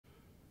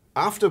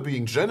After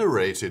being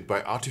generated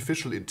by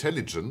artificial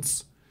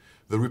intelligence,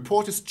 the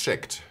report is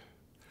checked.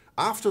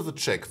 After the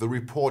check, the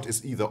report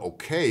is either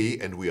okay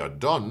and we are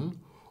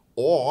done,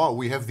 or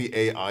we have the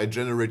AI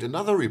generate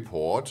another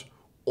report,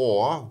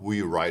 or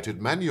we write it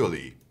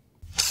manually.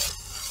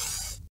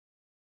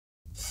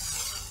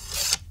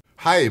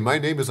 Hi, my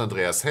name is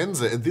Andreas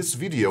Hense and this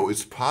video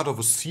is part of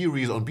a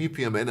series on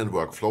BPMN and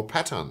workflow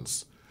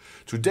patterns.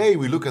 Today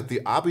we look at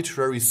the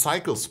arbitrary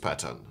cycles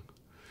pattern.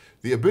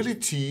 The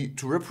ability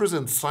to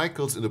represent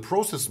cycles in a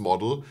process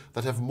model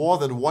that have more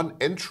than one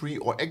entry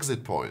or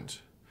exit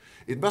point.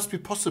 It must be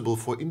possible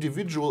for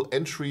individual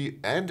entry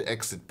and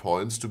exit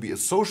points to be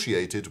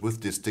associated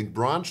with distinct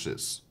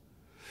branches.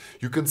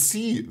 You can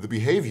see the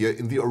behavior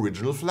in the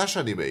original flash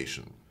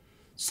animation.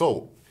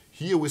 So,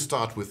 here we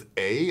start with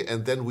A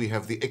and then we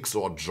have the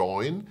XOR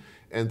join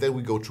and then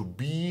we go to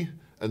B,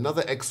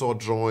 another XOR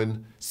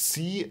join,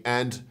 C,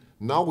 and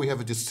now we have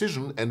a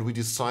decision and we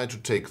decide to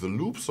take the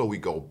loop. So we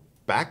go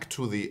back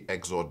to the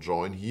XOR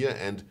join here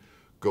and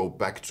go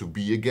back to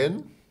B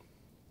again.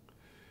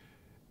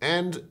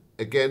 And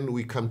again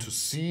we come to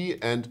C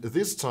and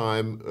this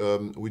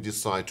time we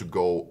decide to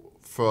go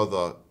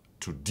further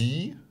to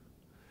D.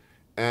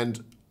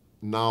 And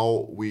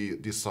now we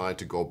decide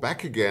to go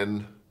back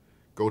again,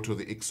 go to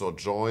the XOR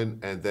join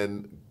and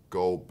then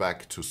go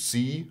back to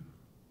C.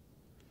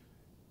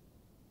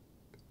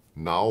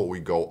 Now we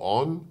go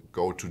on,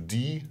 go to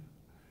D,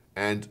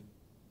 and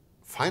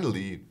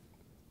finally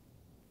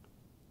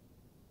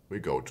we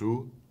go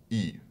to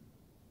E.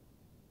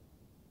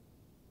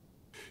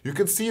 You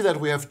can see that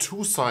we have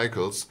two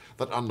cycles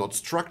that are not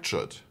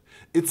structured.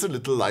 It's a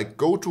little like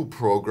go-to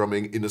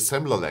programming in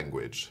assembler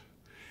language.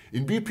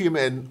 In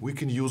BPMN, we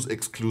can use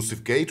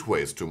exclusive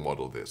gateways to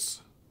model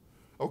this.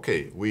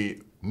 Okay,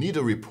 we need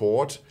a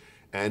report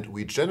and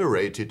we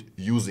generate it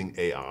using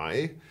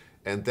AI,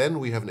 and then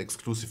we have an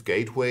exclusive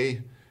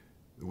gateway.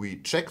 We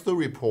check the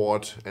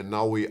report and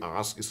now we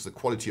ask, is the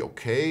quality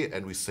okay?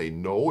 And we say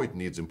no, it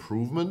needs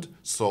improvement.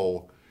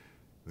 So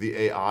the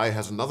AI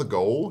has another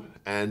go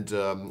and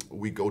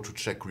we go to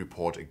check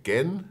report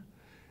again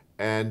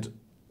and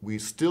we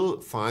still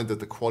find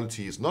that the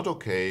quality is not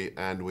okay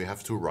and we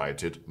have to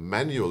write it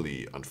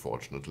manually,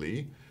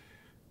 unfortunately.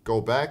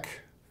 Go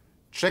back,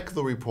 check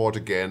the report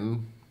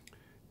again,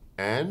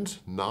 and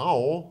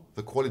now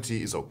the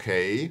quality is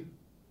okay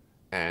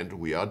and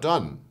we are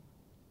done.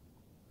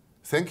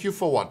 Thank you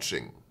for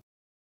watching.